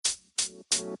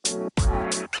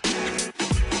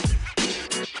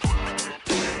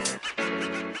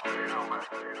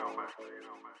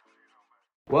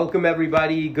Welcome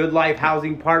everybody, Good Life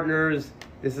Housing Partners.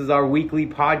 This is our weekly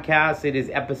podcast. It is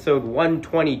episode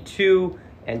 122,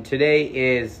 and today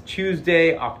is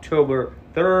Tuesday, October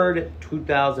 3rd,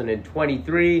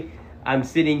 2023. I'm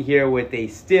sitting here with a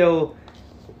still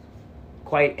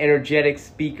quite energetic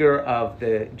speaker of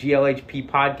the GLHP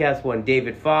podcast, one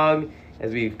David Fong.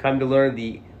 As we've come to learn,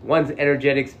 the once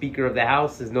energetic speaker of the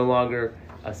house is no longer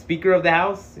a speaker of the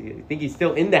house. I think he's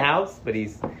still in the house, but he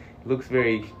looks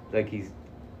very like he's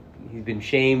been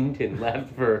shamed and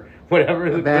left for whatever.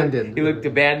 Abandoned. He looked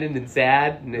abandoned and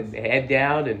sad and his head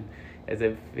down, and as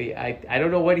if I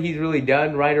don't know what he's really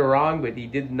done, right or wrong, but he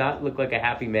did not look like a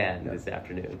happy man this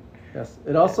afternoon. Yes.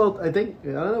 It also, I think,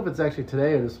 I don't know if it's actually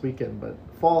today or this weekend, but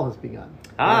fall has begun.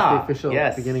 Ah, the official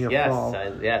beginning of fall.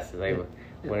 Yes.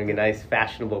 Wearing a nice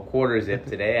fashionable quarter zip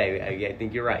today. I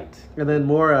think you're right. And then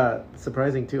more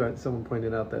surprising too, someone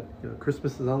pointed out that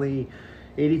Christmas is only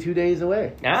 82 days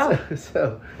away. Ah.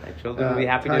 So My children will be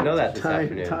happy to know that this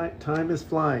afternoon. Time is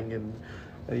flying, and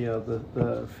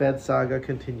the Fed saga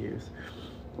continues.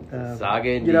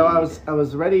 Saga indeed. I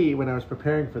was ready when I was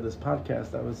preparing for this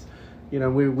podcast. I was,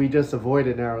 we just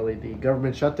avoided narrowly the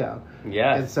government shutdown.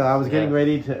 Yes. And so I was getting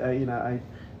ready to, I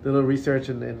did a little research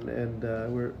and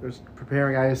we're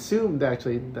preparing. I assumed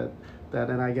actually that,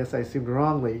 and I guess I assumed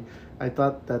wrongly, I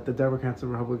thought that the Democrats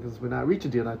and Republicans would not reach a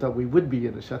deal, and I thought we would be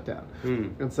in a shutdown.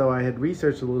 And so I had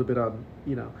researched a little bit on,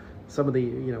 some of the,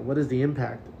 what is the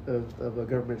impact of a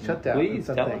government shutdown. Please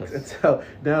and tell things. us. And so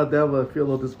now I feel a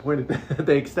little disappointed that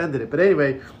they extended it. But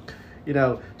anyway,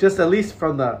 just at least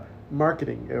from the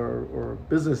marketing or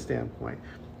business standpoint.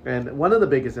 And one of the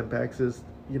biggest impacts is,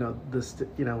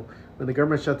 when the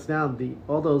government shuts down,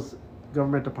 all those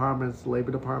government departments,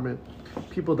 Labor Department,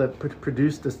 people that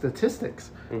produce the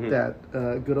statistics that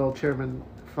good old Chairman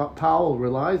Powell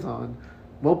relies on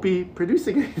won't be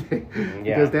producing anything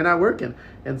because they're not working.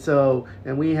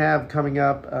 And we have coming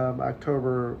up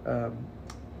October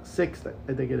 6th,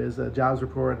 I think it is, a jobs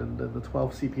report and then the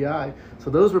 12th CPI. So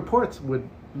those reports would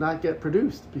not get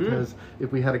produced because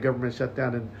if we had a government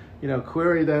shutdown and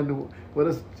query then what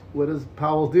does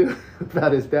Powell do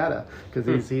about his data,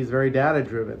 because he's very data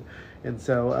driven. And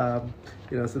so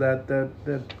so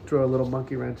that threw a little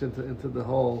monkey wrench into the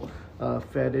whole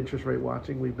Fed interest rate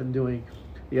watching we've been doing.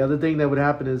 The other thing that would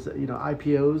happen is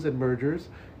IPOs and mergers,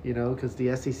 because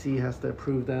the SEC has to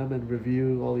approve them and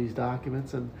review all these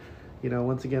documents, and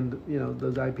once again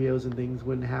those IPOs and things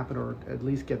wouldn't happen, or at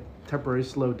least get temporarily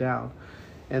slowed down.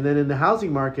 And then in the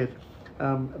housing market,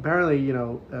 apparently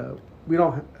we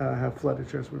don't have flood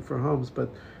insurance for homes, but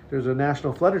there's a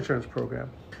national flood insurance program,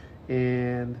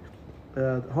 and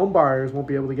home buyers won't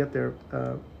be able to get their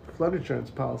flood insurance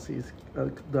policies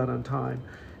done on time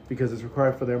because it's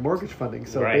required for their mortgage funding.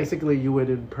 So basically, you would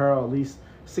imperil at least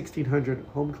 1,600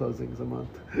 home closings a month.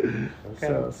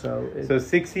 Okay. So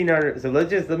 1,600. So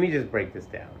let me just break this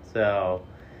down. So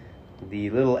the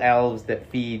little elves that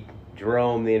feed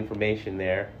Jerome the information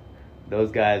there,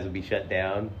 those guys will be shut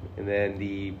down, and then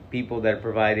the people that are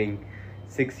providing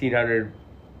 1,600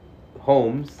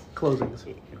 homes closings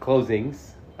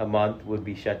a month would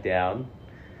be shut down,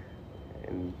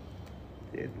 and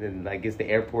then I guess the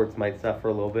airports might suffer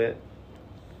a little bit.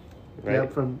 Right? Yeah,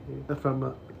 from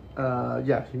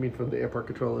you mean from the airport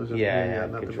controllers? And,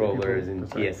 controllers and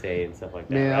TSA and stuff like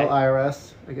that. Mail, right?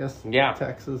 IRS, I guess. Yeah.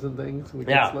 Taxes and things. We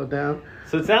get slowed down.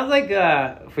 So it sounds like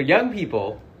for young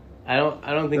people, I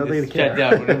don't think this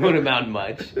shutdown would amount to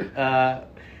much.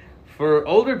 For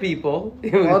older people,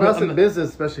 well, us in business,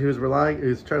 especially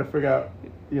who's trying to figure out,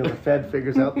 the Fed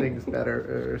figures out things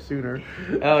better or sooner.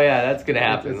 Oh yeah, that's gonna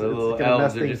happen. The little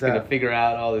elves are just gonna up. figure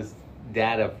out all this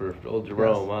data for old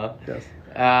Jerome, huh? Yes.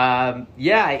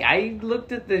 I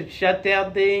looked at the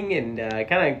shutdown thing and I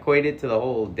kind of equated it to the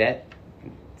whole debt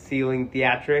ceiling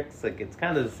theatrics. Like it's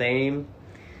kind of the same.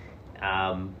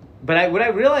 But what I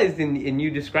realized in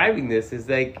you describing this is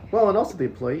like... Well, and also the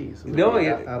employees.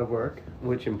 Out of work.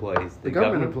 Which employees? The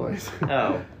government employees.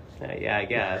 Oh, yeah, I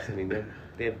guess. I mean,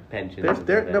 they have pensions. But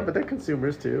they're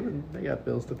consumers too, and they got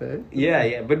bills to pay.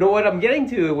 Yeah. But no, what I'm getting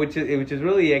to, which is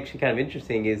really actually kind of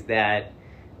interesting, is that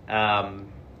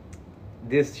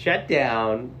this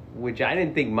shutdown, which I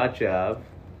didn't think much of,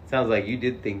 sounds like you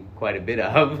did think quite a bit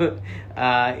of,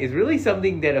 is really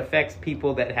something that affects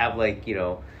people that have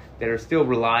that are still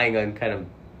relying on kind of,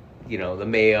 the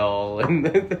mail and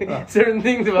certain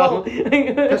things about...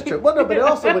 Well, that's true. Well, no, but it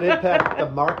also would impact the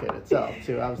market itself,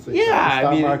 too, obviously. Yeah,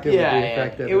 the stock market would be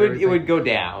affected. It would go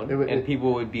down, and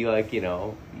people would be like,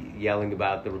 yelling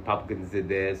about the Republicans did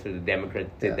this or the Democrats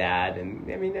did that, and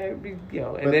I mean, it would be,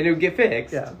 and then it would get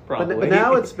fixed. Yeah, probably. but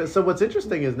now it's been, so. What's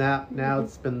interesting is now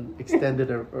it's been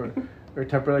extended or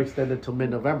temporarily extended till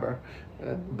mid-November,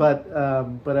 but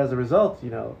as a result,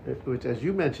 which as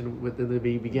you mentioned when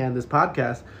we began this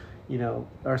podcast.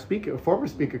 Our former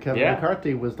speaker, Kevin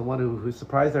McCarthy, was the one who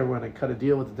surprised everyone and cut a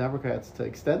deal with the Democrats to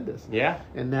extend this. Yeah.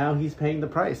 And now he's paying the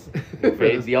price. He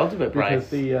pays the ultimate price. Because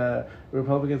the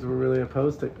Republicans were really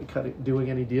opposed to doing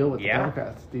any deal with the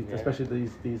Democrats, especially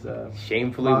these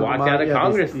shamefully walked out of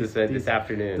Congress this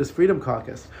afternoon. This Freedom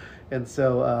Caucus. And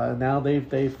so now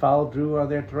they've followed through on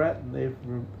their threat, and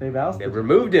they've ousted. They've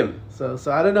removed him. So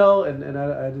I don't know, and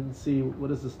I didn't see,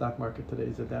 what is the stock market today?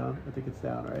 Is it down? I think it's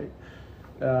down, right?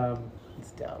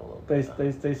 It's down a little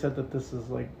bit. They said that this is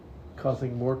like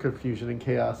causing more confusion and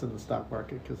chaos in the stock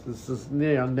market because this is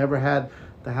never had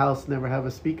the House never have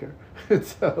a speaker,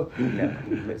 so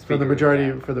for the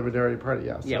majority party,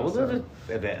 yeah. Yeah, well, they'll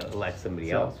just elect somebody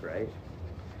else, right?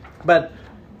 But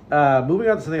moving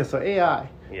on to something else, so AI.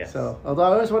 Yes. So although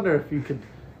I always wonder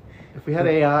if we had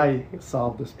AI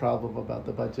solve this problem about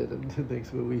the budget and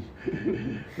things,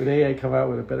 would AI come out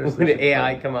with a better solution? Would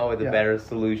AI come out with a better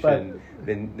solution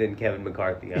than Kevin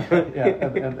McCarthy?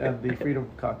 and the Freedom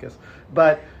Caucus.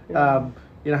 But how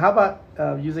about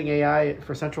using AI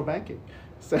for central banking?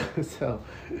 So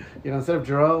instead of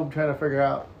Jerome trying to figure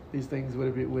out these things,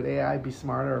 would AI be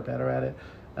smarter or better at it?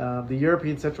 The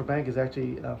European Central Bank is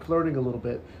actually flirting a little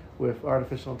bit with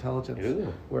artificial intelligence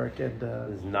work, and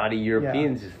those naughty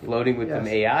Europeans just floating with some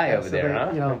AI over there,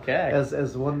 huh? Okay.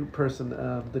 As one person,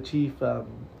 the chief, what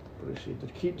is she?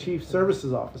 The chief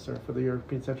services officer for the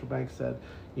European Central Bank said,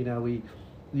 we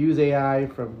use AI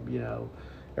from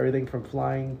everything from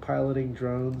piloting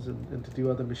drones and to do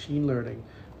other machine learning.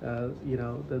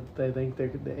 That they think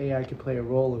the AI can play a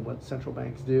role in what central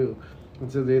banks do,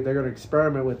 and so they're going to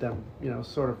experiment with them.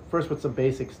 Sort of first with some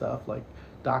basic stuff like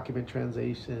document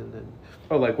translation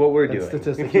and like what we're doing,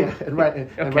 statistics, and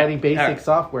writing basic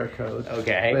software code.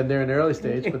 Okay, when they're in the early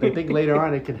stage, but they think later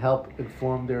on it can help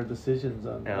inform their decisions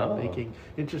on making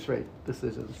interest rate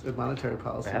decisions and monetary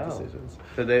policy decisions.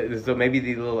 So maybe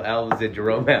the little elves at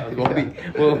Jerome House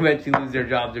will eventually lose their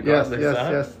jobs regardless.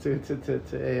 Yes,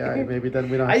 to AI. Maybe then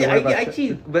we don't have to worry about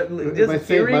actually, but just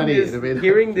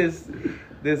hearing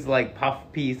this like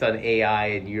puff piece on AI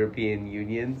and European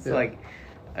unions, like.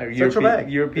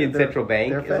 European Central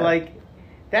Bank is like,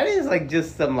 that is like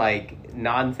just some like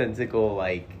nonsensical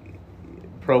like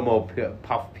promo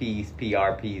puff piece,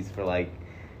 PR piece for like,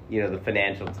 the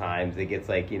Financial Times. It gets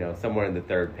like, somewhere in the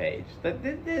third page. But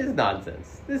this is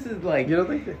nonsense. This is like, you don't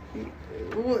think that?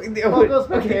 Well, it goes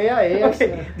back to AI.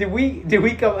 Okay. Did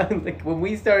we come like when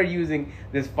we started using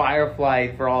this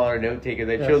Firefly for all our note takers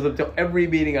that shows up to every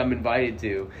meeting I'm invited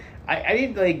to? I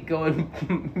didn't like go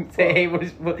and say, hey,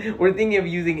 we're thinking of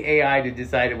using AI to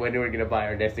decide when we're going to buy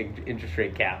our next interest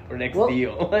rate cap or next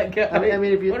deal. Like, I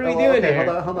mean, if you, what are we doing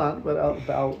here? Hold on. But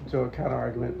I'll do a counter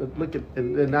argument. But look at,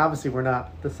 and obviously we're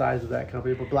not the size of that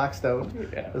company, but Blackstone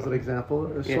as an example.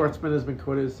 Schwartzman has been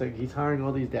quoted as saying he's hiring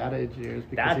all these data engineers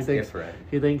because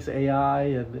he thinks AI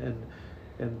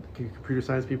and computer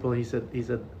science people. He said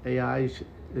AI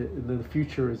in the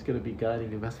future is going to be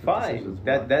guiding investment decisions.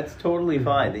 That's totally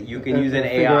fine. That you can use an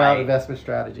figure AI out investment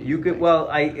strategy. You could. Well,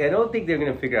 I don't think they're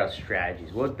going to figure out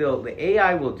strategies. What the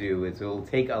AI will do is it'll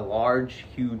take a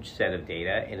huge set of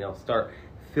data and it'll start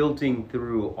filtering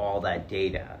through all that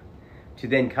data to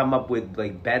then come up with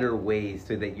like better ways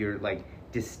so that you're like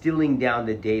distilling down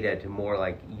the data to more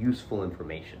like useful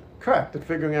information. Correct, and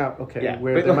figuring out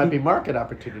where there might be market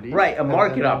opportunities. Right, a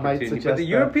market opportunity. But the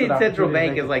European Central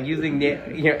Bank is like using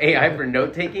AI for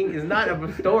note taking is not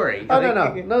a story.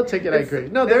 No, note taking. I agree.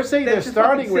 No, they're saying they're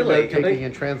starting with note taking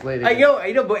and translating. I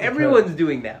know, but everyone's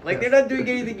doing that. Like they're not doing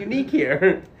anything unique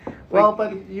here. Well,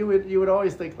 but you would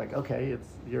always think like, okay, it's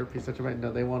European Central Bank.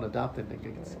 No, they won't adopt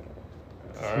anything.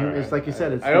 It's like you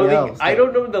said. It's I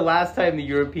don't know the last time the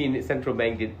European Central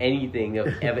Bank did anything of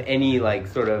any like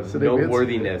sort of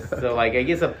noteworthiness. So like I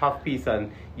guess a puff piece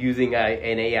on using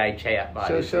an AI chatbot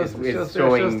is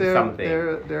showing something.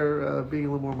 They're being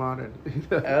a little more modern.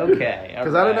 Okay.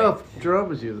 Because I don't know if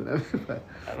Jerome is using it. But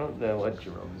I don't know what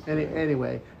Jerome's doing.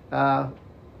 Anyway,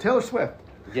 Taylor Swift.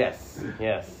 Yes.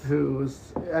 Who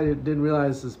was? I didn't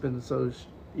realize has been so.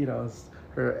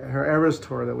 Her Eras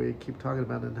tour that we keep talking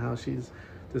about and how she's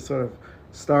this sort of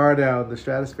star down the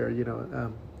stratosphere.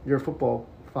 You're a football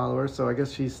follower, so I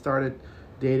guess she started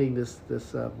dating this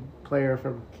player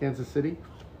from Kansas City,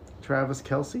 Travis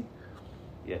Kelce.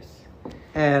 Yes.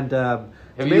 And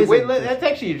that's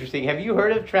actually interesting. Have you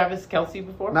heard of Travis Kelce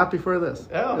before? Not before this.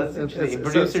 Oh, that's interesting.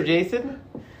 Producer Jason?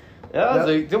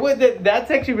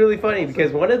 That's actually really funny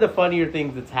because one of the funnier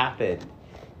things that's happened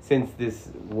since this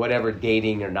whatever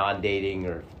dating or non-dating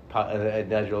or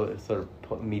another sort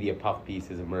of media puff piece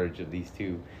has emerged of these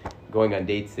two going on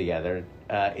dates together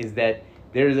is that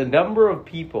there's a number of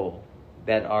people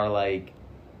that are like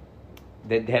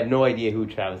that have no idea who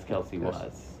Travis Kelce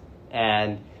was,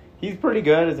 and he's pretty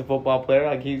good as a football player.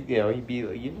 Like he's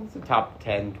a top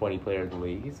 10, 20 player in the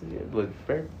league. He's a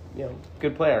very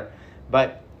good player,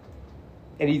 and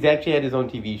he's actually had his own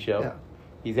TV show. Yeah.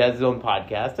 He's had his own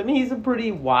podcast. I mean, he's a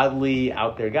pretty wildly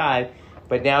out there guy.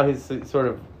 But now his sort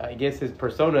of, I guess his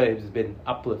persona has been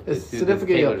uplifted. It's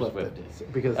significantly uplifted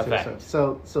because effect.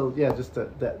 So yeah, just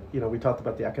that we talked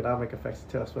about the economic effects of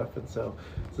Taylor Swift, and so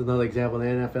it's another example. The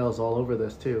NFL is all over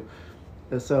this too.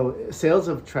 And so sales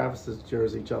of Travis's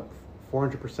jersey jumped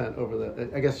 400% over the.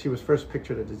 I guess she was first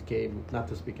pictured at his game, not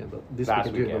this weekend, but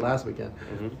last weekend.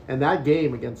 Mm-hmm. And that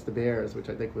game against the Bears, which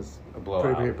I think was a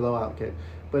blowout. Pretty blowout game,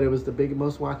 but it was the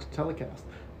most watched telecast.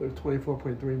 There were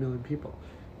 24.3 million people.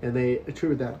 And they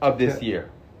attribute that of this year.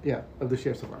 Yeah, of this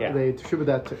year so far. Yeah. They attribute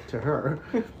that to her.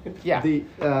 Yeah.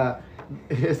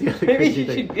 Here's the other crazy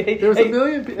thing. There was a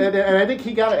million, and I think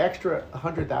he got an extra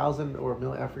 100,000 or a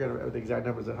million. I forget the exact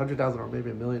numbers. 100,000 or maybe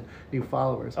a million new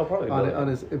followers. Oh, probably probably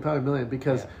a million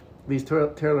because these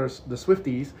Taylor's the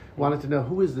Swifties wanted to know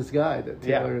who is this guy that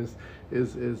Taylor is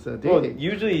dating. Well,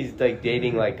 usually he's like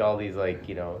dating like all these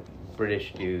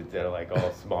British dudes that are like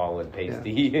all small and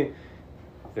pasty. Yeah.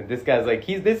 And this guy's like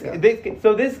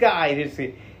this guy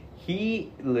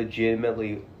he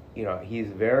legitimately he's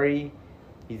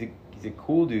a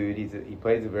cool dude. He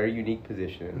plays a very unique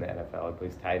position in the NFL. He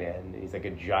plays tight end. He's like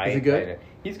a giant. Is he good? Tight end.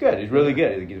 He's good. He's really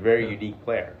good. He's a very unique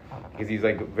player because he's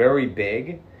like very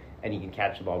big and he can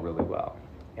catch the ball really well.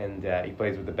 And he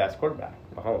plays with the best quarterback,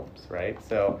 Mahomes, right?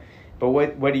 So, but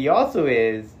what he also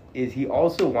is he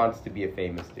also wants to be a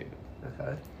famous dude.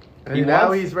 Okay. And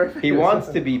he's very famous. He wants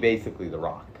to be basically The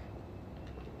Rock.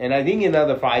 And I think in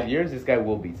another 5 years, this guy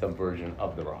will be some version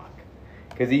of The Rock.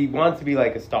 Because he wants to be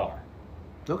like a star.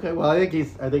 Okay, well, I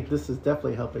think this is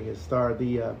definitely helping his star. Do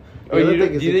you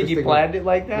think he planned it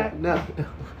like that? No.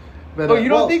 But, you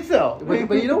don't think so?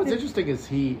 But you know what's interesting is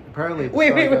he apparently...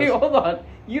 Wait, hold on.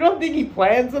 You don't think he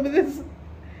planned some of this?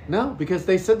 No, because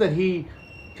they said that he...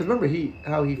 Because remember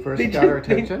how he first got her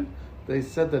attention? They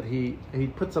said that he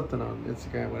put something on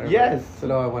Instagram, whatever. Yes. Said,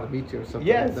 "Oh, I want to meet you" or something.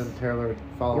 Yes. And then Taylor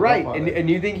followed right. up on it. And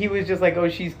you think he was just like, "Oh,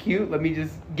 she's cute. Let me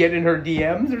just get in her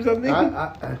DMs or something."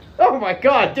 Oh my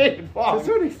God, David Fong. To a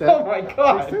certain extent. Oh my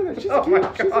God. She's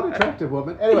cute. She's an attractive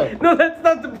woman. Anyway. No, that's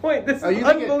not the point. This is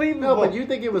unbelievable. No, but you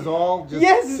think it was all just...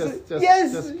 Yes.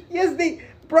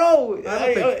 Bro,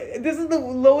 this is the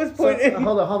lowest point.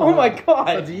 Hold on. Oh my God.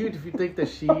 So do you think that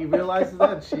she realizes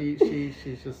that? She's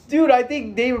just... Dude, I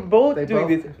think they were both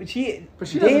doing this. She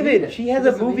has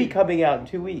a movie coming out in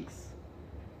 2 weeks.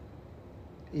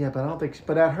 Yeah, but I don't think...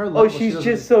 But at her level... Oh, she's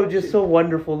just so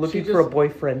wonderful looking for a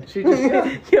boyfriend. She just...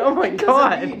 Oh my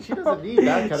God. She doesn't need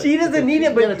that kind of... She doesn't need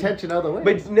it, but... get attention other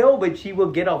ways. But she will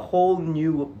get a whole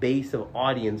new base of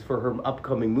audience for her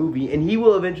upcoming movie, and he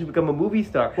will eventually become a movie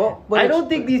star. Well, I don't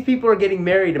think these people are getting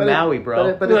married in Maui,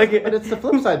 bro. But it's the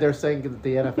flip side. They're saying that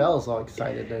the NFL is all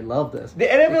excited. They love this. The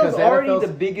NFL is already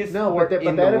the biggest sport in the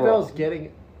world. But the NFL is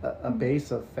getting a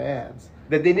base of fans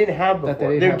that they didn't have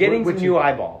before. They're getting some new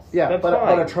eyeballs. Yeah, but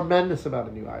a tremendous amount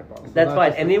of new eyeballs. That's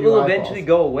fine, and it will eventually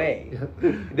go away.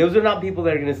 Those are not people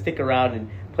that are going to stick around and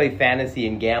play fantasy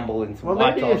and gamble and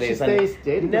watch all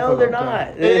day. No, they're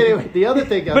not. Anyway, the other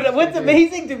thing. But what's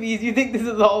amazing to me is you think this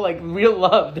is all like real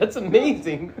love. That's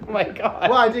amazing. Oh my God.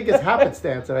 Well, I think it's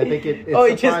happenstance, and I think it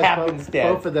just happenstance.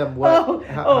 Both of them.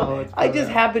 I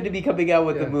just happened to be coming out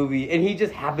with the movie, and he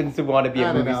just happens to want to be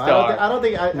a movie star. I don't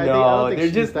think.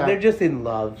 They're just in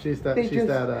love.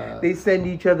 They send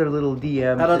each other little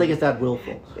DMs. I don't think it's that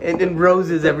willful. And then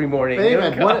roses every morning. But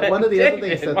anyway, one of the other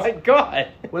things that's... My God.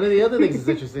 One of the other things that's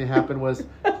interesting happened was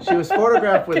she was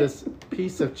photographed with this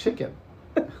piece of chicken.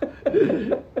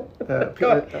 Go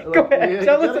ahead.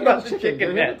 Tell us about the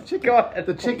chicken. Go ahead.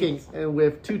 The chicken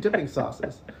with 2 dipping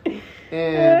sauces.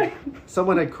 And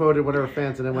someone had quoted one of her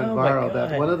fans, and it went viral,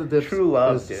 that one of the dips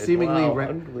is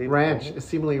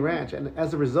seemingly ranch. And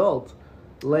as a result,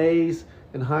 Lay's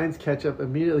and Heinz ketchup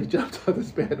immediately jumped on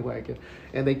this bandwagon,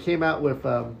 and they came out with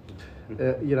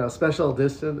special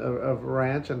edition of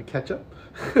ranch and ketchup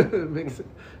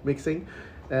mixing,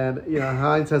 and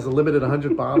Heinz has a limited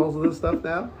 100 bottles of this stuff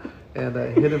now, and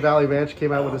Hidden Valley Ranch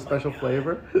came out with a special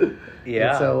flavor.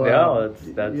 Yeah, so,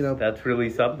 that's really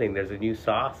something. There's a new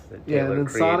sauce that Taylor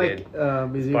created.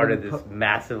 Sonic is part of this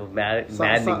massive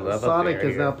maddening love. Sonic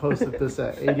has now posted this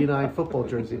 89 football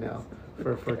jersey now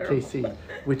for KC,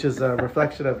 which is a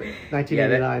reflection of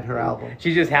 1989, her album.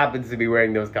 She just happens to be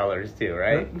wearing those colors too,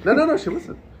 right? No, she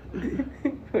wasn't.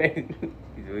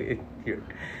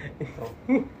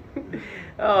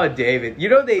 Oh, David. You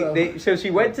know, so she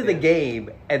went to the game,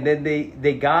 and then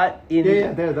they got in.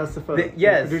 Yeah, there, that's the photo.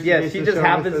 Yes. She just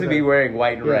happens to be wearing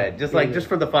white and red, just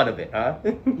for the fun of it, huh?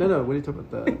 No, what are you talking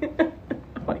about?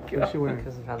 My God. What's she wearing?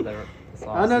 Because it had the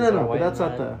no, but that's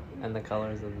not the... And the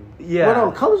colors of... Yeah.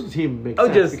 Well, no, colors of the team makes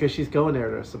sense just... because she's going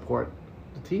there to support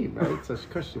the team, right? So of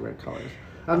course she's wearing colors.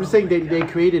 I'm just saying they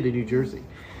created in New Jersey.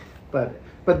 But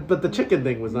the chicken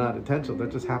thing was not intentional.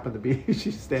 That just happened to be...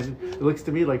 She's standing... It looks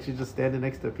to me like she's just standing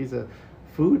next to a piece of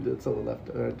food that someone left...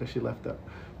 Or that she left up.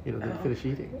 Didn't finish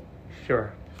eating.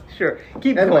 Sure.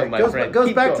 Keep anyway, going, my friend.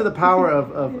 Goes back to the power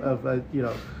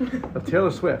of Taylor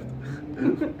Swift.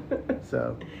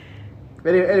 So...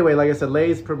 Anyway, like I said,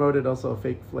 Lay's promoted also a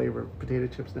fake flavor of potato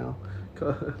chips now,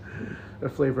 a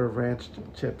flavor of ranch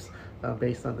chips,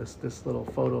 based on this little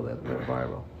photo that went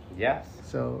viral. Yes.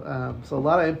 So a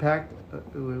lot of impact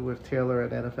with Taylor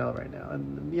at NFL right now,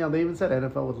 and they even said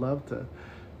NFL would love to,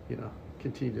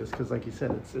 continue this because, like you said,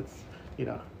 it's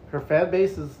her fan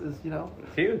base is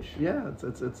huge. Yeah,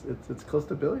 it's close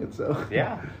to 1 billion. So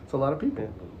yeah, it's a lot of people.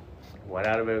 1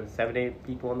 out of 7-8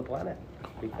 people on the planet,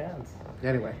 big fans.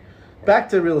 Anyway. Back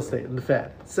to real estate and the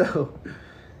Fed. So,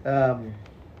 general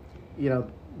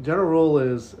rule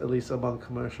is, at least among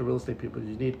commercial real estate people,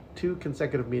 you need 2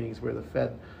 consecutive meetings where the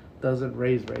Fed doesn't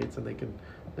raise rates, and they can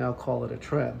now call it a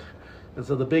trend. And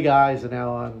so the big eyes are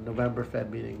now on November Fed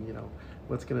meeting.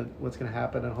 What's gonna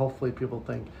happen, and hopefully people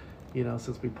think,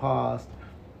 since we paused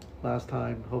last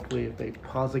time, hopefully if they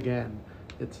pause again,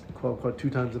 it's quote unquote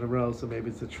 2 times in a row. So maybe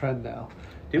it's a trend now.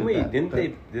 Did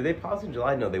they pause in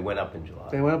July? No, they went up in July.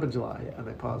 They went up in July, and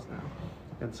they paused now.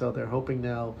 And so they're hoping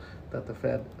now that the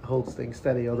Fed holds things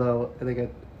steady, although I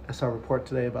think I saw a report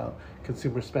today about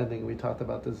consumer spending. We talked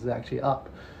about this is actually up.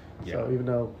 Yeah. So even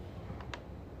though,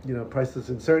 prices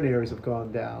in certain areas have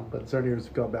gone down, but in certain areas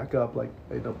have gone back up, like,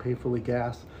 Payfully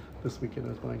gas this weekend I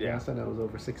was buying gas. I know it was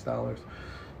over $6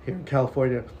 here in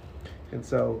California. And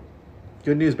so...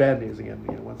 good news, bad news again.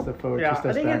 Once the forward just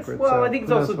goes backwards. I think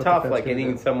it's also tough. Like, I think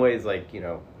in some ways, like,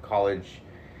 college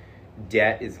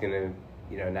debt is going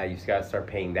to, now you've got to start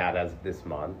paying that as of this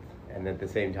month. And at the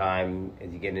same time,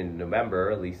 as you get into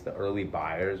November, at least the early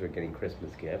buyers are getting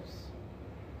Christmas gifts.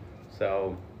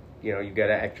 So, you've got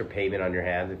an extra payment on your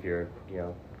hands if you're,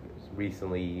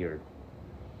 recently or,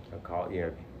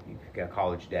 you've got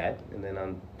college debt. And then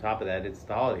on top of that, it's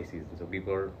the holiday season. So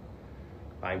people are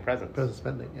buying presents. Present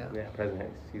spending, yeah. Yeah,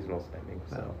 seasonal spending.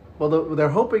 So, well, they're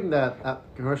hoping that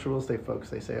commercial real estate folks,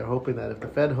 they say, are hoping that if the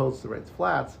Fed holds the rates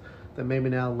flat, then maybe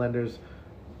now lenders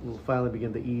will finally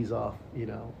begin to ease off,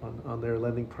 on their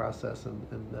lending process,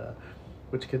 and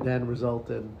which could then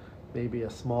result in maybe a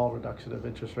small reduction of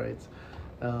interest rates,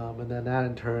 and then that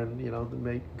in turn,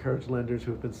 may encourage lenders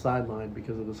who have been sidelined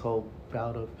because of this whole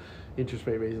bout of interest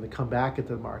rate raising to come back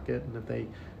into the market, and if they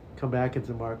come back into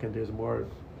the market, there's more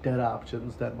debt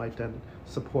options that might then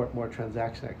support more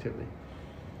transaction activity.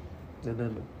 And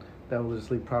then that will just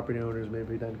leave property owners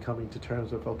maybe then coming to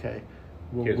terms with, okay,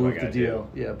 we'll move the deal.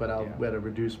 Yeah, but I'll at a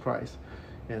reduced price.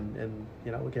 And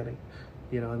we're getting,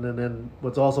 and then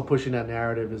what's also pushing that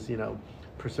narrative is,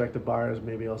 prospective buyers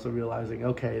maybe also realizing,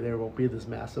 okay, there won't be this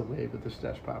massive wave of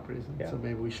distressed properties, and so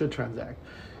maybe we should transact.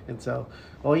 And so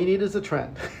all you need is a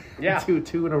trend. Yeah.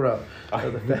 two in a row for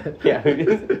the Fed.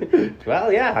 Yeah.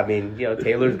 Well, yeah. I mean,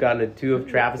 Taylor's gotten to 2 of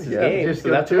Travis's games, so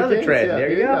that's another games. trend. Yeah,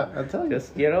 there you go. I'm telling you.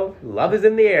 Just, love is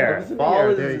in the air.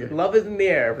 Love is in the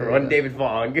air for one go. David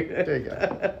Fong. There you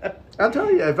go. I'll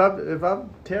tell you, if I'm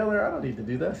Taylor, I don't need to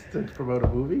do this to promote a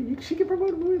movie. She can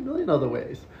promote a movie a million other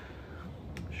ways.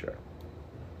 Sure.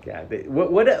 Yeah,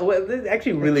 what this is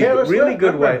actually really Swift,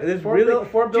 good way. This really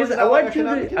 $4 billion.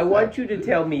 I want you to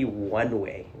tell me one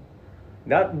way,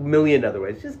 not a million other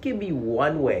ways. Just give me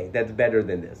one way that's better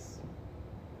than this.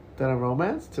 Than a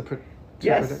romance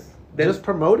yes. Just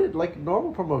promote it like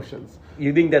normal promotions.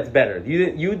 You think that's better?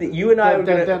 You and I are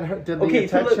gonna. Okay,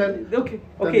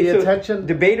 so attention.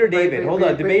 Debater David, hold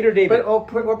on, Debater David. But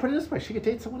put it this way: she could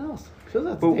date someone else. She doesn't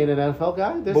have to date an NFL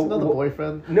guy. There's another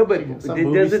boyfriend. No, but it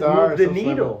doesn't move the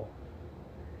needle.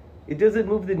 It doesn't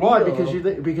move the needle. Why?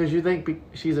 Because you think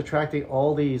she's attracting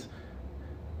all these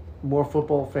more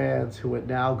football fans who would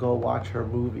now go watch her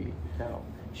movie. No,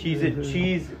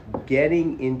 she's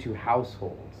getting into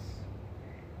households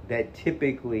that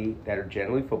are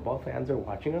generally football fans are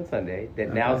watching on Sunday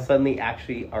that now suddenly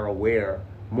actually are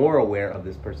more aware of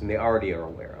this person they already are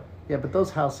aware of. Yeah, but those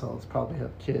households probably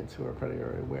have kids who are pretty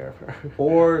aware of her.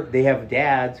 Or they have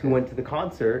dads who went to the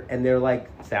concert and they're like,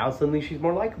 Sal, suddenly she's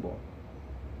more likable.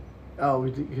 Oh,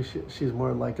 she's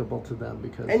more likable to them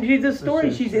because... And she's a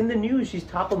story. She's in the news. She's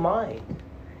top of mind.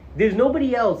 There's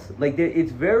nobody else. Like,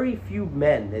 it's very few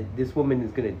men that this woman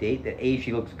is going to date that, A,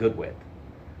 she looks good with.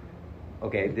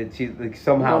 Okay, that she like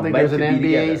somehow I don't think meant there's to an be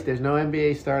NBA. together. There's no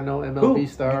NBA star, no MLB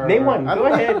star. Name one. Go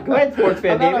ahead, sports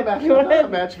fan David. I'm Go not a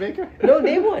ahead. matchmaker. No,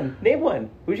 name one. Name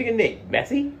one. Who's you gonna name?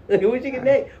 Messi? Who's you gonna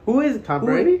name? Who is Tom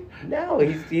Brady? No,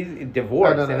 he's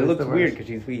divorced, No, and it he's looks divorced. weird because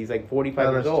he's like 45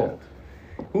 Oh, years that's old.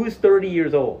 Who's 30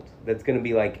 years old? That's gonna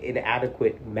be like an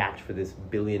adequate match for this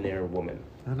billionaire woman.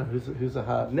 I don't know who's a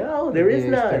hot. No, there is NBA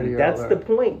none. 30-year-old That's or the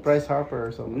point. Bryce Harper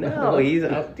or something. No, he's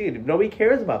dude. Nobody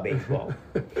cares about baseball.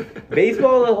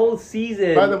 Baseball, the whole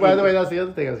season. By the way, that's the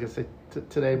other thing I was gonna say.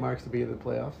 Today marks the beginning of the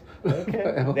playoffs.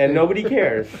 Okay. And nobody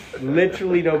cares.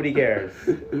 Literally nobody cares.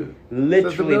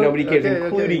 Literally nobody cares,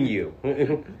 including you.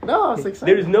 No, it's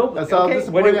exciting. There's no. So okay, I'm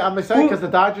disappointed. I'm excited because the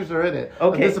Dodgers are in it.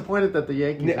 Okay. I'm disappointed that the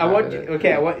Yankees. I want.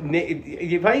 Okay, I want.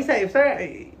 If I say,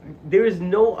 sorry, there is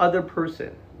no other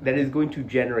person that is going to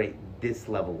generate this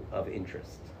level of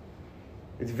interest.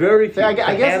 It's very few. See, I guess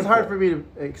it's handful. hard for me to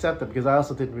accept it because I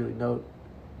also didn't really know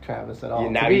Travis at all. Yeah,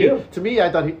 now to me, you do. To me,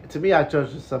 I thought. To me, I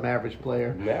chose just some average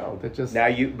player. No, that just now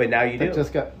you. But now you that do.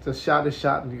 just shot his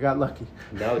shot and you got lucky.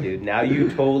 No, dude. Now you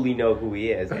totally know who he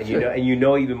is, and you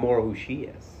know even more who she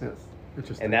is. Yes,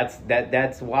 interesting. And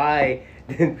that's why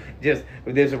just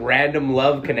this random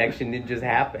love connection didn't just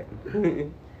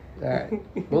happen. All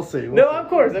right, we'll see. No, of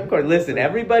course. Listen,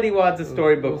 everybody wants a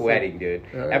storybook We'll see. wedding, dude.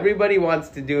 Right. Everybody wants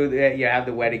to do have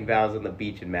the wedding vows on the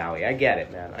beach in Maui. I get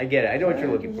it, man. I get it. I know what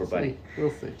you're looking for, buddy. We'll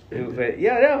see. But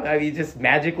yeah, no, I mean, it just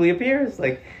magically appears.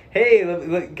 Like, hey,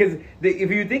 because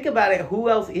if you think about it, who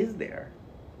else is there?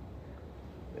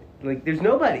 Like, there's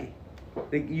nobody.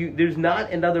 Like, there's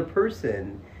not another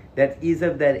person that is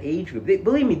of that age group.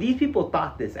 Believe me, these people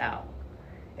thought this out.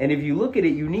 And if you look at it,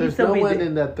 you need There's no somebody. one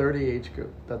in that 30 age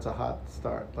group that's a hot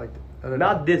start. Like I don't know.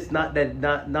 Not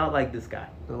like this guy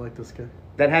Not like this guy.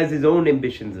 that has his own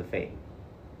ambitions of fame.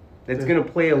 That's There's- going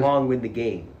to play there's- along with the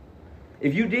game.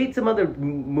 If you date some other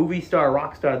movie star,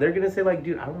 rock star, they're going to say like,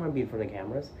 dude, I don't want to be in front of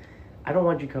cameras. I don't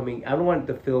want you coming. I don't want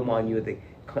the film on you.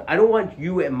 I don't want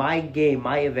you at my game,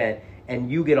 my event,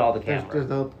 and you get all the cameras. There's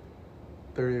no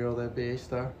 30-year-old NBA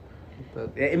star.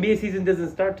 That, The NBA season doesn't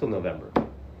start till November.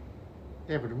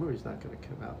 yeah, but the movie's not going to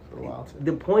come out for a while. Too.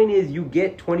 The point is, you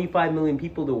get 25 million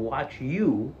people to watch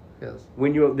you Yes.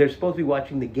 when they're supposed to be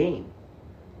watching the game.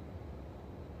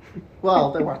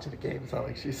 Well, they're watching the game. It's not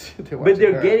like she's. But watching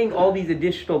they're her. getting all these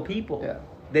additional people Yeah.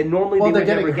 that normally Well, they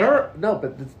they're would getting never her. get. No,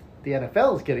 but the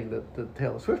NFL is getting the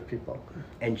Taylor Swift people.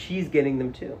 And she's getting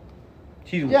them too.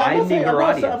 She's Yeah, I'm not widening saying, her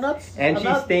audience. I'm She's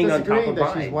not staying on top disagreeing of that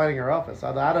she's mind. widening her office.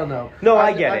 I don't know. No,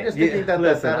 I I'm get I'm it. just thinking that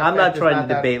Listen, that I'm not effect is trying to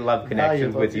that debate love connections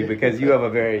valuable with to you because you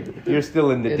have you're still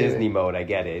in the Anyway. Disney mode. I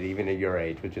get it, even at your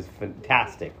age, which is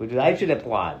fantastic. I should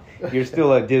applaud. You're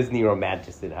still a Disney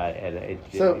romanticist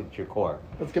at your core.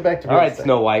 Let's get back to All real right, estate.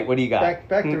 Snow White, what do you got?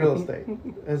 Back to real estate.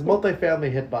 Has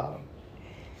multifamily hit bottom?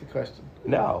 It's a question.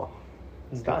 No,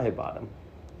 it's not hit bottom.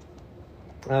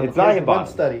 It's not Here's hit one bottom.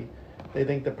 study. They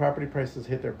think the property prices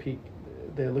hit their peak.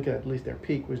 They're looking at least their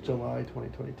peak was July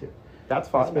 2022. That's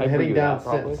fine. It's been I agree heading with down that,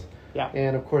 probably. since. Yeah.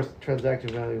 And of course,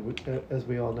 transaction value, as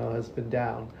we all know, has been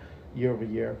down year over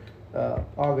year.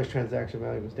 August transaction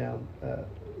value was down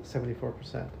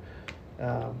 74%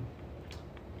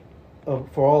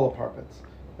 for all apartments.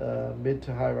 Mid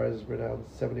to high rises were down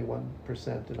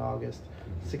 71% in August,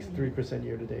 63%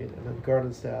 year to date, and then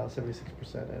garden style 76%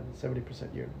 and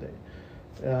 70% year to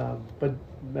date. But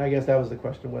I guess that was the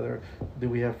question: whether do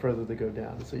we have further to go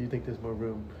down? So you think there's more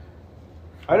room?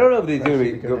 I don't know if there's going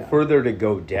Actually to to go go down. further to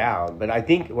go down, but I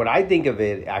think what I think of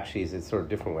it actually is a sort of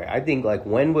different way. I think like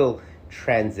when will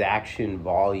transaction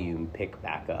volume pick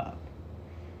back up?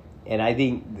 And I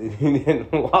think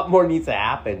a lot more needs to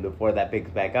happen before that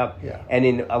picks back up. Yeah. And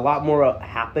in a lot more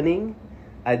happening,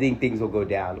 I think things will go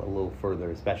down a little further,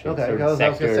 especially Okay, in certain I was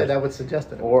going sectors. to say that would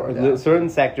suggest it. Or would go down. certain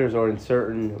sectors or in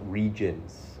certain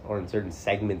regions or in certain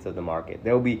segments of the market.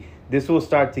 This will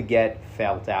start to get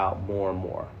felt out more and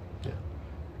more.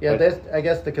 Yeah, but- I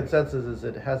guess the consensus is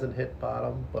it hasn't hit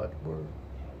bottom, but we're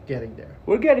getting there.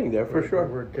 We're getting there for sure.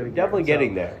 We're getting definitely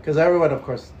getting there. Because everyone, of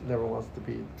course, never wants to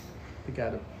be the guy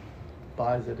that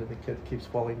buys it and the kid keeps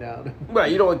falling down.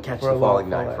 Right, you don't want to catch For the a falling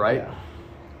long knife, fallout, right? yeah.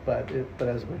 But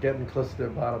as we're getting closer to the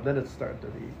bottom, then it's starting to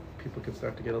be, people can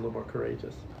start to get a little more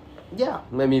courageous. Yeah,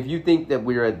 I mean, if you think that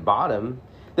we're at bottom,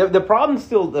 the problem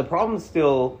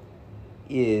still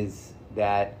is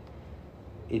that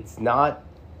it's not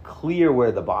clear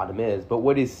where the bottom is. But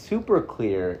what is super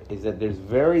clear is that there's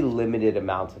very limited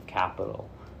amounts of capital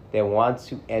that wants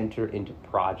to enter into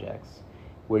projects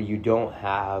where you don't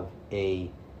have a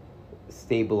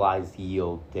stabilized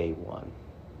yield day one,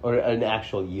 or an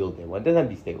actual yield day one. It doesn't have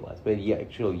to be stabilized, but the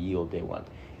actual yield day one.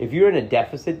 If you're in a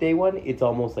deficit day one, it's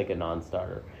almost like a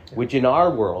non-starter, which in our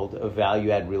world of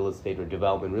value-add real estate or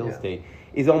development real estate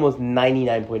is almost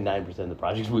 99.9% of the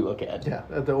projects we look at. Yeah,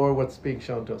 or what's being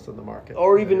shown to us in the market.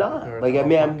 Or even not. Or like, I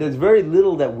mean, there's very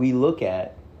little that we look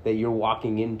at that you're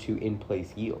walking into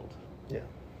in-place yield. Yeah.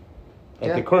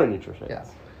 At the current interest rates. Yeah.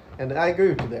 And I agree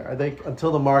with you there. I think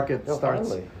until the market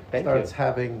starts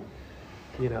having,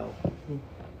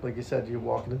 like you said, you're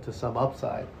walking into some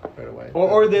upside right away.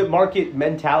 Or the market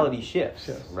mentality shifts,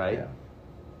 right? Yeah.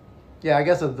 Yeah, I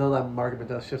guess until that market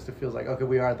mentality shifts, it feels like, okay,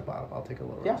 we are at the bottom. I'll take a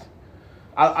little risk.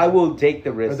 I will take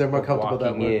the risk. Or they're more comfortable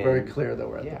that we're in. very clear that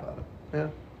we're at the bottom. Yeah,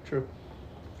 true.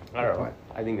 I don't know.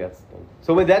 I think that's...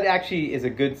 So that actually is a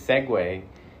good segue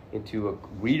into a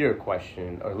reader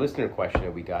question or listener question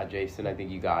that we got. Jason, I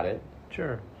think you got it.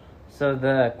 Sure. So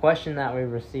the question that we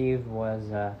received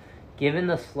was, given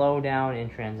the slowdown in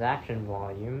transaction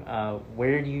volume,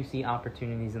 where do you see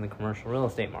opportunities in the commercial real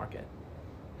estate market?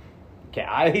 Okay,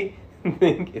 I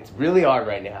think it's really hard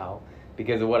right now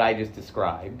because of what I just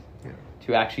described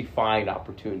to actually find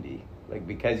opportunity. Like,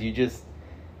 because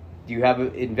you have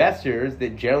investors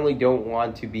that generally don't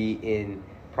want to be in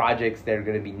projects that are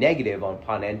going to be negative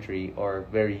upon entry or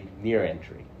very near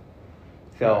entry.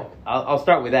 So I'll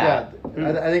start with that. Yeah,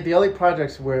 I think the only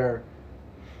projects where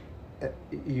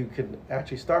you can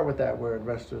actually start with that, where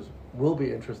investors will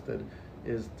be interested,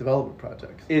 is development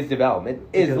projects. Is development,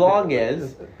 as long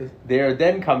as they're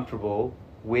then comfortable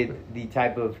with the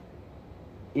type of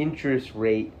interest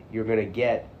rate you're going to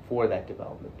get for that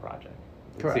development project.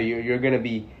 Correct. So you're going to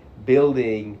be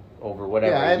building over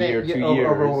whatever year, 2 years.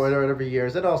 Over whatever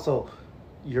years. And also,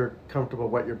 you're comfortable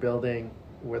what you're building,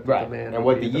 with the demand. And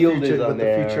what the yield is on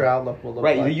there. What the future outlook will look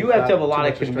like. Right, you have to have a lot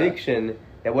of conviction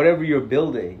that whatever you're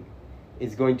building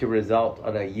is going to result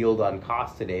on a yield on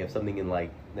cost today of something in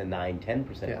like the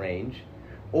 9-10% range.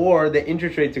 Or the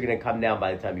interest rates are going to come down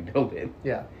by the time you build it.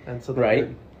 Yeah. And so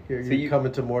you come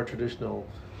into more traditional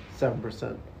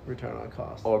 7% return on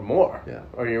cost. Or more. Yeah.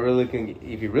 Or you're really looking,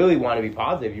 if you really want to be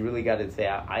positive, you really got to say,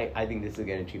 I think this is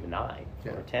going to achieve a 9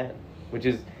 or a 10. Which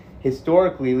is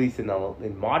historically, at least in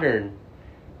modern,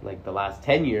 like the last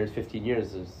 10 years, 15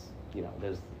 years,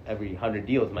 there's every 100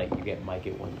 deals you might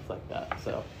get one that's like that.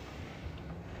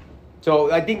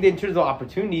 So I think in terms of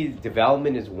opportunities,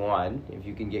 development is one. If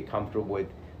you can get comfortable with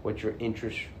what your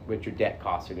debt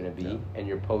costs are going to be, and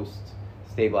your post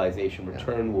stabilization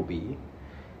return will be.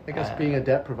 I guess being a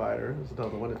debt provider is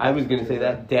another one. I was going to say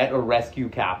that debt or rescue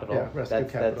capital. Yeah,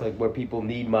 capital. That's like where people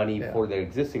need money for their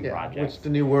existing projects. Which the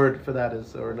new word for that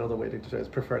is, or another way to describe it, is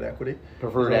preferred equity.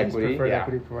 Preferred equity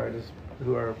providers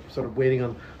who are sort of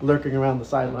lurking around the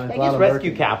sidelines. I guess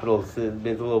rescue capital is a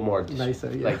little more nicer.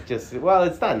 Well,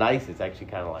 it's not nice. It's actually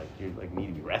kind of like you need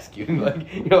to be rescued,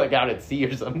 like you're like out at sea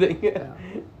or something.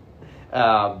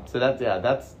 So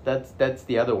that's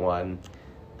the other one.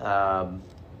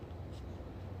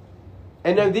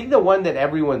 And I think the one that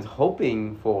everyone's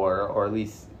hoping for, or at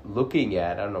least looking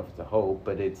at, I don't know if it's a hope,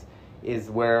 but is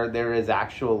where there is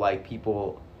actual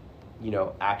people,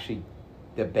 actually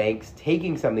the banks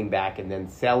taking something back and then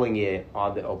selling it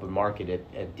on the open market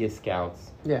at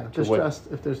discounts. Yeah,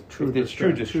 if there's true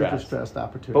distressed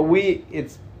opportunity.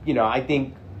 But I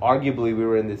think arguably we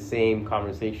were in the same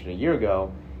conversation a year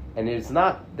ago, and it's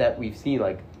not that we've seen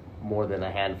more than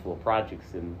a handful of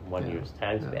projects in 1 year's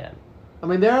time span. I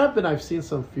mean, I've seen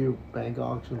some few bank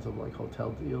auctions of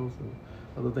hotel deals and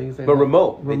other things. But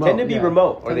remote. They tend to be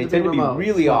remote, or they tend to be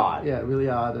really odd. Yeah, really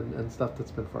odd and stuff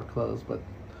that's been foreclosed, but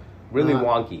really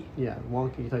wonky. Yeah,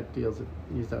 wonky type deals.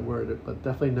 Use that word, but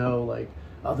definitely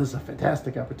this is a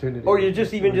fantastic opportunity. Or you're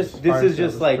just this is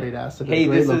just great asset, hey,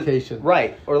 great this location. Is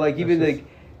right, or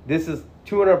this is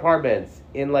 200 apartments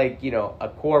in a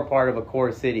core part of a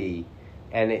core city.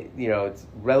 And it's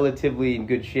relatively in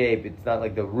good shape. It's not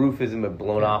like the roof isn't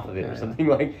blown off of it or something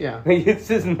it's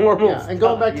just normal. Yeah, and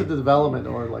going back to the development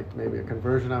or maybe a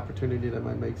conversion opportunity that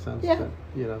might make sense. Yeah.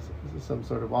 That, some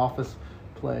sort of office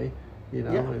play.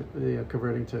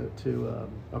 Converting to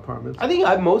apartments. I think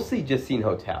I've mostly just seen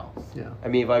hotels. Yeah. I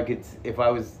mean, if I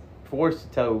was forced to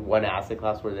tell one asset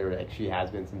class where there actually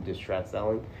has been some distress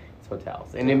selling, it's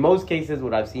hotels. And in most cases,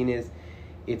 what I've seen is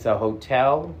it's a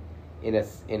hotel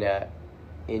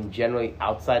in generally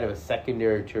outside of a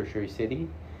secondary or tertiary city,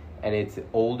 and it's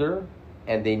older,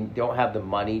 and they don't have the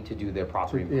money to do their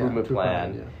property improvement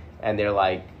plan, and they're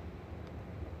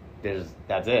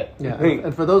that's it. Yeah,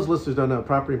 and for those listeners who don't know,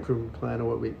 property improvement plan, or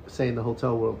what we say in the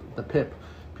hotel world, the PIP,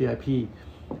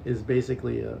 is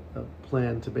basically a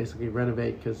plan to basically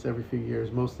renovate, because every few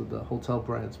years most of the hotel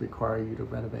brands require you to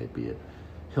renovate, be it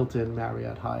Hilton,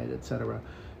 Marriott, Hyatt, etc.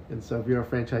 And so if you're a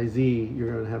franchisee,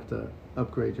 you're going to have to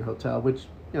upgrade your hotel, which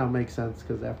makes sense,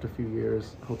 because after a few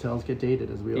years, hotels get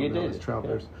dated, as we all know as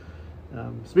travelers. Yeah.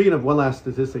 Speaking of one last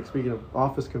statistic, speaking of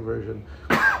office conversion,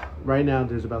 right now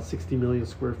there's about 60 million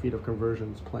square feet of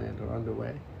conversions planned or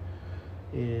underway.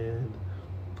 And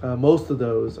most of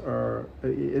those are,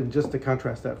 and just to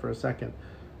contrast that for a second,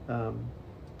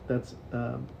 that's,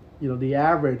 the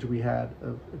average we had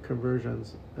of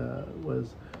conversions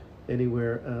was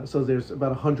anywhere, so there's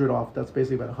about 100 that's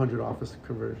basically about 100 office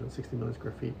conversions, 60 million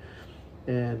square feet.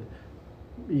 And,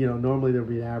 normally there would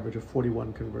be an average of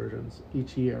 41 conversions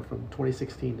each year from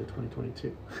 2016 to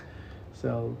 2022.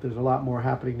 So there's a lot more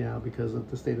happening now because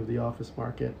of the state of the office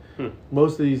market.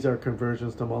 Most of these are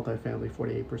conversions to multifamily,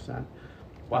 48%.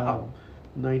 Wow.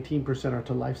 19% are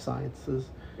to life sciences.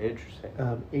 Interesting.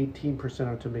 18%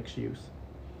 are to mixed use.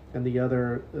 And the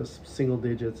other single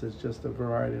digits is just a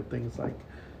variety of things, like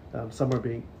some are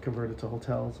being converted to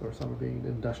hotels, or some are being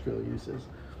industrial uses.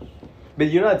 But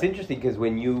it's interesting, because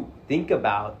when you think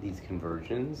about these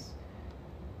conversions,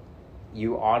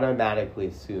 you automatically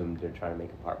assume they're trying to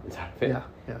make apartments out of it.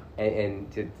 Yeah.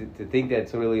 And to think that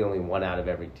it's really only 1 out of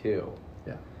every 2.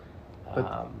 Yeah.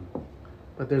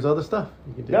 But there's other stuff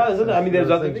you can do. No, there's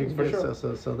other things for sure.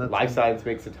 So that's life science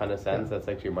makes a ton of sense. Yeah. That's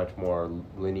actually a much more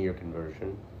linear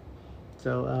conversion.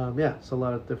 So so a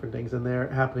lot of different things, and they're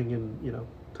happening in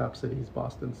top cities.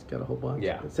 Boston's got a whole bunch.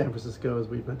 Yeah. San Francisco, as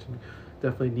we've mentioned,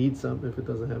 definitely needs some if it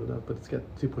doesn't have enough. But it's got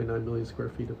 2.9 million square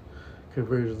feet of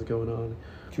conversions going on.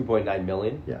 2.9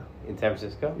 million? Yeah. In San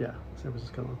Francisco? Yeah, San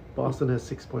Francisco. Boston has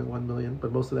 6.1 million,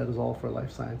 but most of that is all for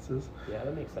life sciences. Yeah,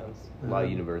 that makes sense. A lot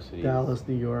of universities. Dallas,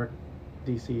 New York,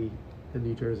 DC, and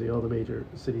New Jersey, all the major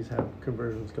cities have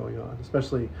conversions going on,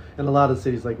 especially in a lot of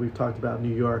cities like we've talked about.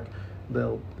 New York,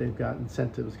 they've got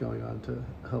incentives going on to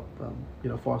help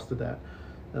foster that.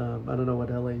 I don't know what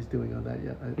LA is doing on that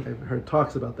yet. I've heard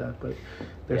talks about that, but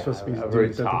they're supposed to be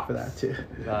doing something for that too.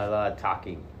 Not a lot of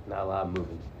talking, not a lot of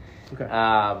moving. Okay.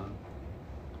 All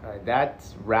right, that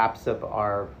wraps up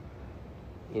our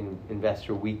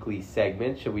Investor Weekly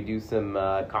segment. Should we do some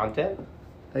content?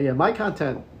 Yeah, my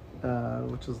content,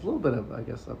 which is a little bit of, I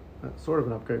guess, sort of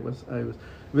an upgrade, was I was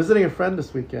visiting a friend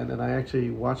this weekend, and I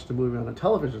actually watched a movie on a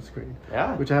television screen.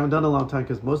 Yeah. Which I haven't done in a long time,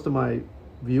 because most of my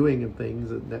viewing and things,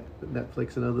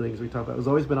 Netflix and other things we talk about, has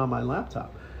always been on my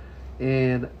laptop.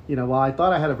 And while I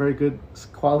thought I had a very good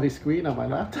quality screen on my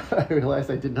laptop, I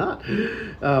realized I did not.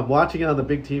 Watching it on the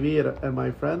big TV at my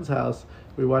friend's house,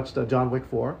 we watched John Wick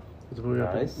 4. It was a movie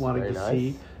I've been wanting to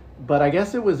see. But I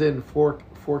guess it was in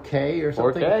 4K or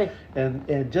something. 4K.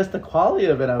 And just the quality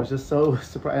of it, I was just so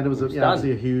surprised. And it was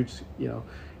obviously a huge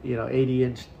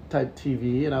 80-inch type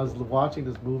TV. And I was watching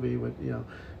this movie with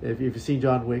if you've seen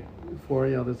John Wick 4,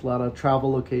 there's a lot of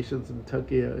travel locations in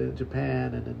Tokyo, in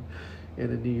Japan, and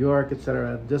in New York,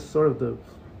 etc. And just sort of the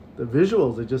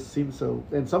visuals, it just seemed so.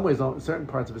 In some ways, certain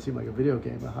parts of it seemed like a video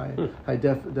game, a high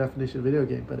definition video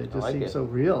game, but it just seemed so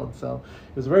real. And so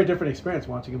it was a very different experience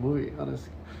watching a movie on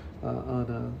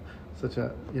such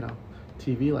a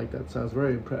TV like that. So I was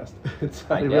very impressed. So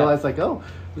I realized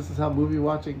this is how movie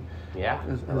watching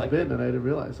has been, and I didn't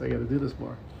realize I got to do this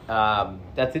more.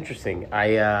 That's interesting.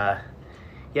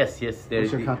 Yes. What's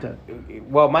your content?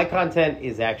 Well, my content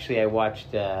is actually, I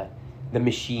watched The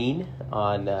Machine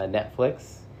on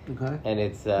Netflix. Okay. And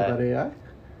it's about AI?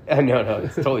 No,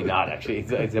 it's totally not actually.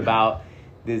 It's about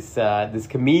this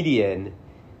comedian,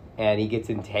 and he gets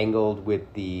entangled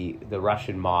with the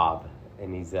Russian mob,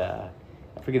 and he's I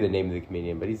forget the name of the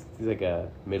comedian, but he's like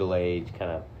a middle-aged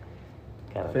kind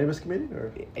of famous comedian,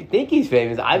 or I think he's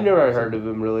famous. I've never heard of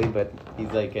him really, but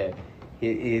he's like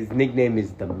his nickname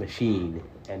is The Machine,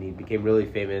 and he became really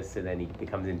famous, and then he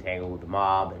becomes entangled with the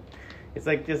mob, and it's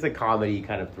like just a comedy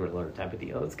kind of thriller type of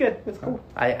deal. It's good. It's cool.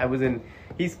 I was in.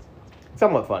 He's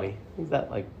somewhat funny. He's not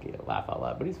like laugh out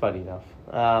loud, but he's funny enough.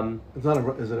 It's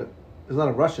not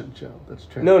a Russian show. That's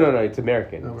true. No. It's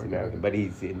American. Oh, it's American, but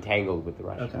he's entangled with the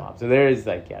Russian Okay. mob. So there is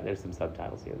there's some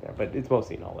subtitles here and there, but it's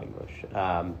mostly in all English.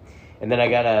 And then I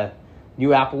got a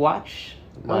new Apple Watch.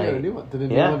 You got a new one. Did a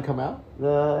new one come out?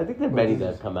 I think there are many that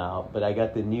have come out, but I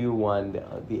got the new one,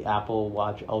 the Apple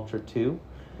Watch Ultra 2,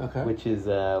 which is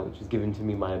given to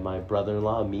me by my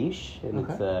brother-in-law Mish, and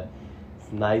it's a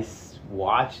nice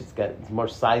watch. It's more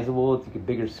sizable. It's like a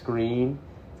bigger screen.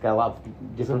 It's got a lot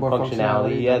of different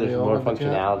functionality. Yeah, there's more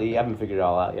functionality. I haven't figured it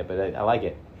all out yet, but I like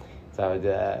it. So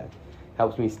it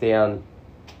helps me stay on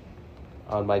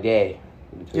on my day.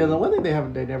 Yeah, the one thing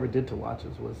they never did to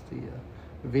watches was the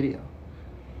video.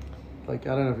 Like,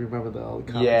 I don't know if you remember the old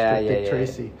comic strip Dick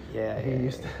Tracy. He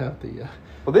used to have the.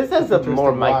 Well, this has some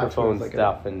more watch microphone where it's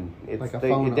stuff, and it's like a it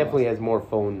phone definitely almost. has more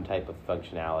phone type of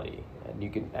functionality. And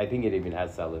you can, I think it even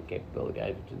has cellular capability.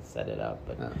 I just set it up,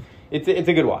 but Yeah. it's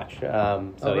a good watch. So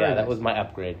very yeah, that nice. was my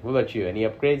upgrade. What about you? Any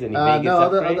upgrades? Any No, Vegas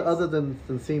upgrades? other than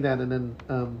seeing that, and then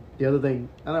the other thing,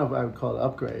 I don't know if I would call it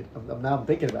upgrade. I'm now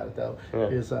thinking about it though. Yeah.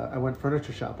 Is I went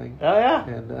furniture shopping, Oh yeah,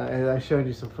 and I showed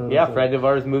you some photos. yeah. A of- friend of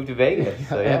ours moved to Vegas.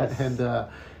 So yes. and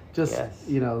just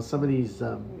Yes. some of these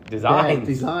Designs.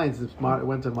 designs.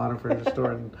 Went to a modern furniture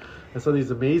store and I saw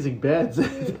these amazing beds.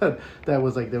 that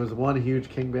was like there was one huge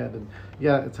king bed, and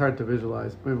yeah, it's hard to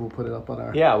visualize. Maybe we'll put it up on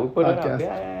our Yeah, we'll put it podcast. up.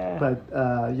 Yeah. But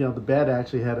the bed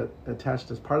actually had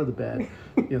attached as part of the bed,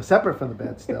 separate from the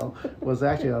bed still, was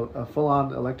actually a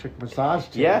full-on electric massage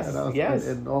chair. Yes, and yes.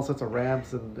 and all sorts of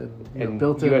ramps and And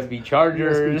built-in USB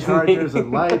chargers. USB chargers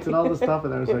and lights and all this stuff.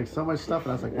 And there was like so much stuff,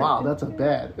 and I was like, wow, that's a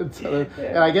bed.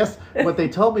 And I guess what they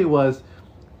told me was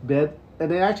bed. And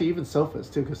they actually even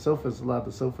sofas too, because a lot of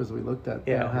the sofas we looked at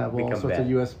have all become sorts bed. of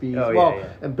USBs, Oh, yeah.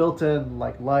 and built-in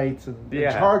like lights and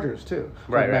Yeah. chargers too,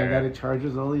 Right, like right, magnetic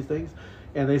chargers and all these things.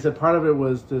 And they said part of it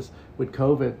was this with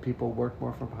COVID, people work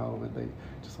more from home and they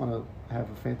just want to have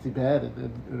a fancy bed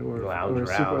or lounge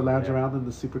yeah. around in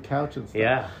the super couch and stuff.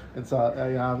 Yeah. And so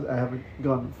I haven't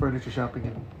gone furniture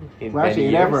shopping In well, actually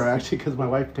many never years. actually because my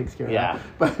wife takes care of Yeah.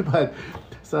 that. But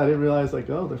so I didn't realize like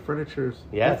the furniture's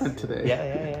Yes. different today.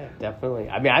 Yeah, definitely.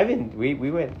 I mean, we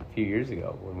went a few years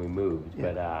ago when we moved,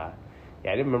 but I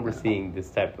didn't remember seeing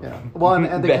this type of. Yeah. Well,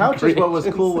 and the bed couches. What was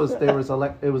creations. cool was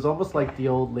it was almost like the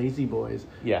old Lazy Boys.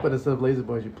 Yeah. But instead of Lazy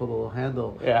Boys, you pull the little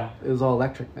handle. Yeah. It was all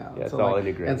electric now. Yeah, it's all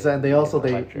integrated. And they also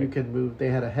Electric. you can move. They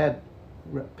had a head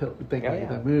thing Oh, yeah.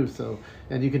 that moves. So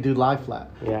and you can do lie flat.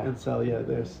 Yeah. And so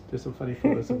there's some funny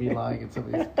photos of me lying in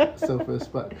some of these sofas.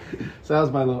 But so that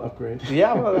was my little upgrade.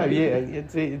 Yeah, well, I mean,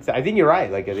 it's. I think you're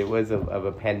right. Like it was of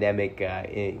a pandemic,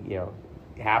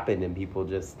 happened, and people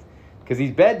just because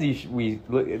these beds we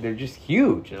look, they're just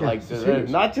huge. They're like it's they're huge.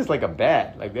 not just like a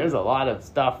bed. Like there's a lot of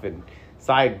stuff and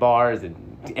sidebars and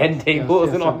end tables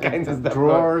yes, and all and- kinds of and stuff.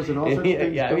 drawers and all sorts of yeah,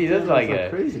 things yeah. I mean, built it's in. like It's like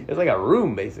crazy. It's like a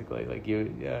room basically. Like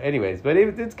you. Anyways, but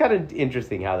it's kind of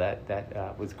interesting how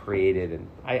that was created, and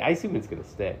I assume it's gonna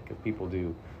stick because people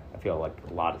do. I feel like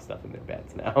a lot of stuff in their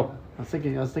beds now. I was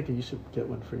thinking you should get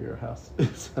one for your house,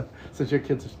 since your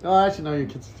kids are. Oh, actually, no, your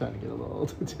kids are starting to get a little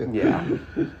older too.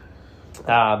 Yeah.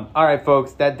 All right,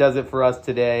 folks, that does it for us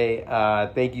today.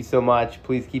 Thank you so much.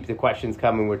 Please keep the questions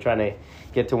coming. We're trying to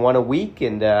get to one a week,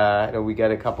 and I know we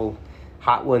got a couple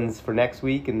hot ones for next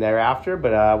week and thereafter,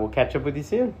 but we'll catch up with you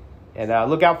soon. And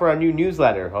look out for our new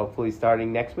newsletter, hopefully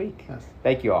starting next week. Yes.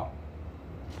 Thank you all.